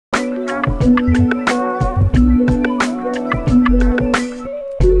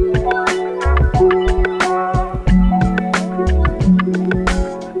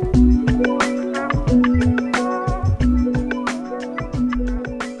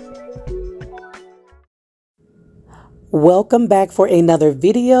Welcome back for another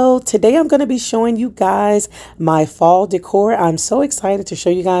video. Today I'm going to be showing you guys my fall decor. I'm so excited to show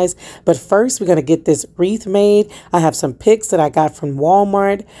you guys, but first we're going to get this wreath made. I have some picks that I got from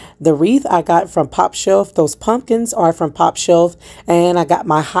Walmart. The wreath I got from Pop Shelf. Those pumpkins are from Pop Shelf, and I got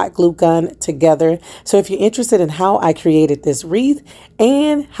my hot glue gun together. So if you're interested in how I created this wreath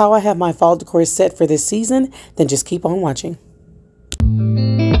and how I have my fall decor set for this season, then just keep on watching.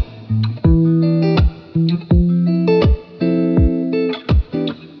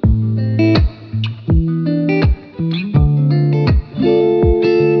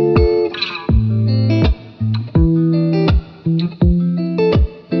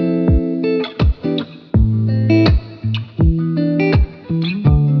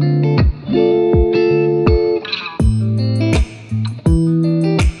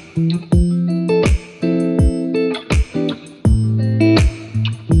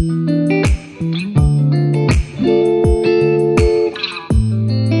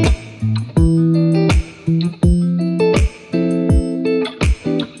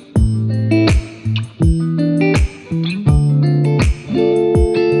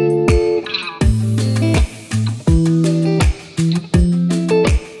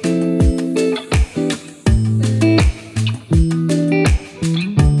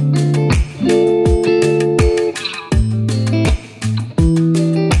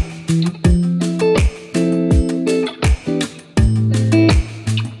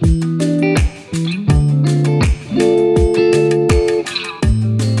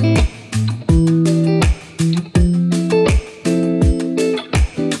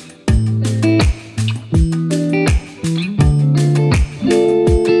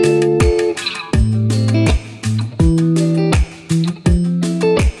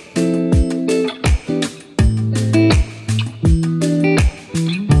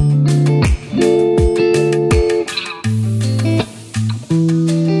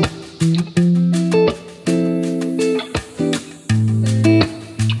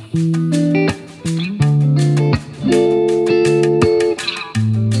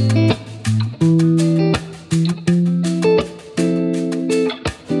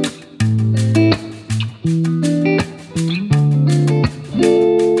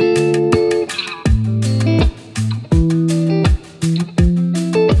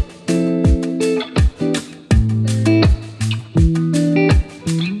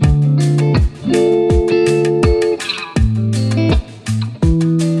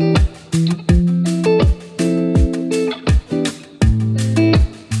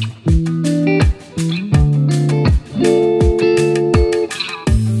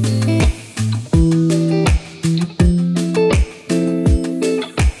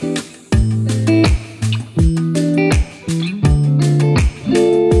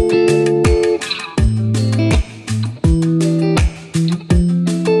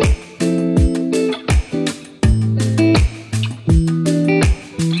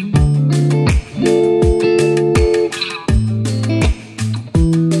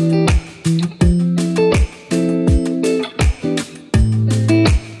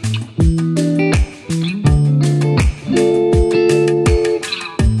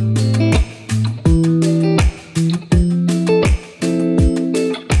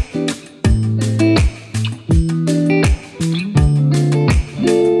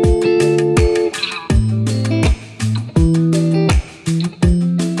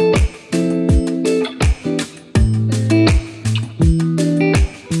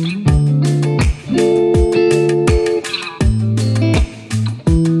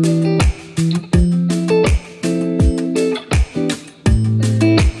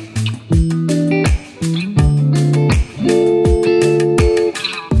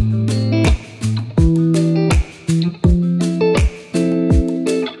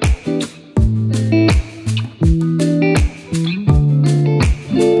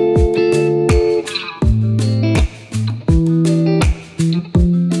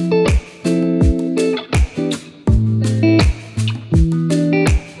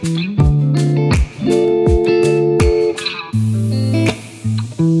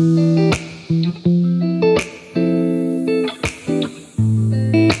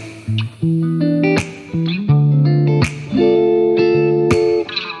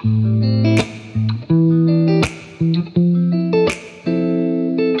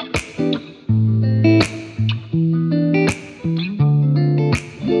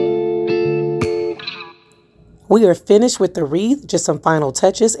 We are finished with the wreath, just some final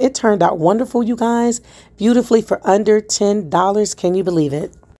touches. It turned out wonderful, you guys. Beautifully for under $10. Can you believe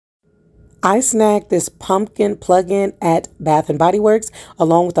it? I snagged this pumpkin plug-in at Bath & Body Works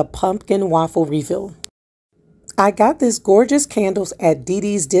along with a pumpkin waffle refill. I got this gorgeous candles at Dee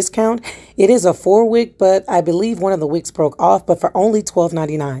Dee's discount. It is a 4-wick, but I believe one of the wicks broke off, but for only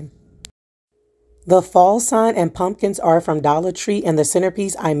 $12.99. The fall sign and pumpkins are from Dollar Tree, and the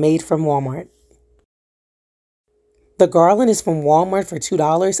centerpiece I made from Walmart. The garland is from Walmart for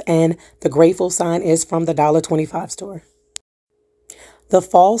 $2, and the grateful sign is from the $1.25 store. The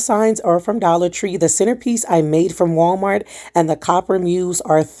fall signs are from Dollar Tree. The centerpiece I made from Walmart, and the copper muse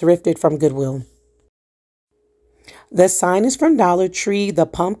are thrifted from Goodwill. The sign is from Dollar Tree. The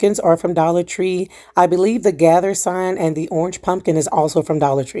pumpkins are from Dollar Tree. I believe the gather sign and the orange pumpkin is also from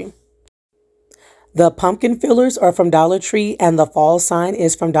Dollar Tree. The pumpkin fillers are from Dollar Tree, and the fall sign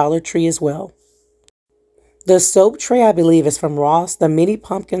is from Dollar Tree as well. The soap tray, I believe, is from Ross. The mini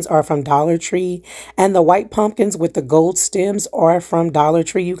pumpkins are from Dollar Tree. And the white pumpkins with the gold stems are from Dollar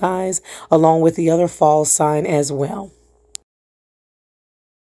Tree, you guys, along with the other fall sign as well.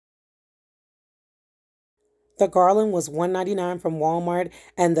 The garland was $1.99 from Walmart,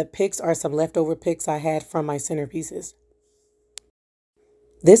 and the picks are some leftover picks I had from my centerpieces.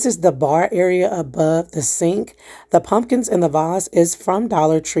 This is the bar area above the sink. The pumpkins in the vase is from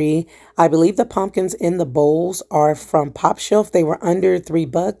Dollar Tree. I believe the pumpkins in the bowls are from Pop Shelf. They were under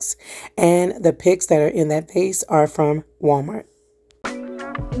 $3. And the picks that are in that vase are from Walmart.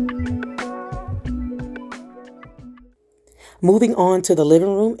 Moving on to the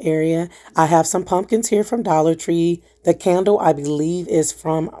living room area, I have some pumpkins here from Dollar Tree. The candle, I believe, is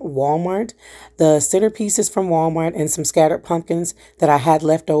from Walmart. The centerpiece is from Walmart, and some scattered pumpkins that I had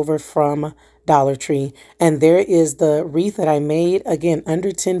left over from Dollar Tree. And there is the wreath that I made, again, under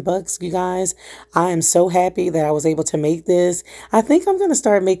 $10, you guys. I am so happy that I was able to make this. I think I'm going to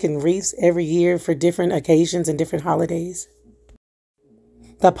start making wreaths every year for different occasions and different holidays.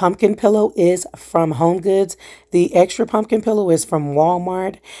 The pumpkin pillow is from Home Goods. The extra pumpkin pillow is from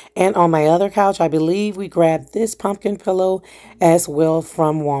Walmart. And on my other couch, I believe we grabbed this pumpkin pillow as well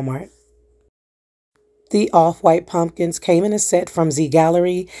from Walmart. The off-white pumpkins came in a set from Z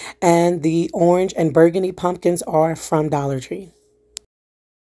Gallery, and the orange and burgundy pumpkins are from Dollar Tree.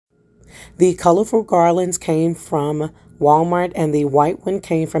 The colorful garlands came from Walmart, and the white one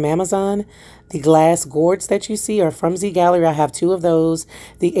came from Amazon. The glass gourds that you see are from Z Gallery. I have 2 of those.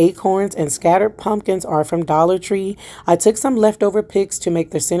 The acorns and scattered pumpkins are from Dollar Tree. I took some leftover picks to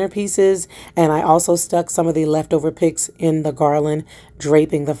make the centerpieces, and I also stuck some of the leftover picks in the garland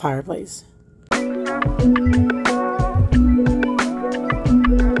draping the fireplace.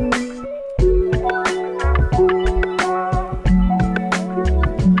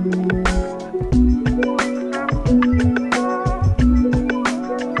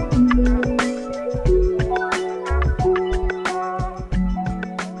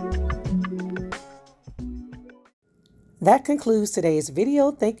 That concludes today's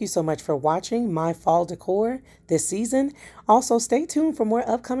video. Thank you so much for watching my fall decor this season. Also, stay tuned for more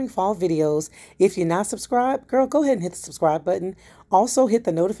upcoming fall videos. If you're not subscribed, girl, go ahead and hit the subscribe button. Also, hit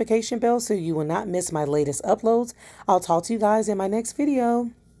the notification bell so you will not miss my latest uploads. I'll talk to you guys in my next video.